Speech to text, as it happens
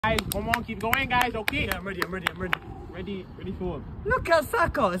guys. Come on, keep going, guys. Okay. Yeah, I'm ready. Ready for him. Look at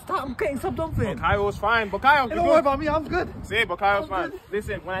Saka. I'm getting subbed on for him. Bukayo's fine. Bukayo, Don't worry about me. I'm good. See, Bukayo's fine.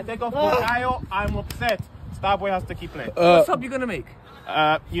 Listen, when I take off Bukayo, I'm upset. Starboy has to keep playing. What sub you gonna make?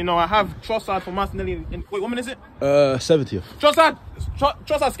 You know, I have Trossard for Martinelli. Wait, what minute is it? 70th.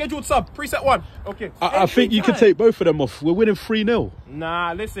 Trossard scheduled sub. Preset 1. Okay. I think you can take both of them off. We're winning 3-0.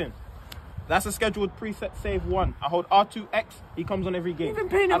 Nah, listen. That's a scheduled preset save 1. I hold R2X. He comes on every game. You've been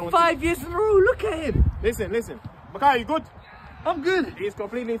playing him 5 years in a row. Look at him. Listen. Bukayo, you good? I'm good. He's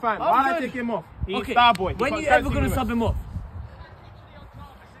completely fine. Why I take him off? He's okay. Starboy. When you ever gonna sub him off?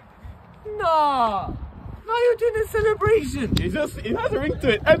 Nah. Now you're doing a celebration. It has a ring to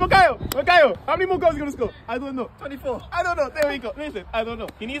it. Hey, Bukayo, how many more goals are you going to score? I don't know. 24. I don't know. There we go. Listen, I don't know.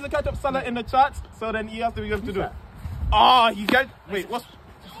 He needs to catch up Salah in the charts, so then he has to be able to do it. Oh, he got... Wait, what's...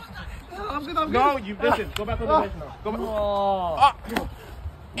 I'm good. No, you listen. Go back on the bench now. Go back.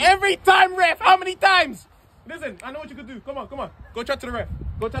 Every time, ref. How many times? Listen, I know what you could do. Come on. Go chat to the ref.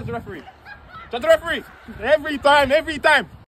 Go chat to the referee. Chat to the referee. Every time.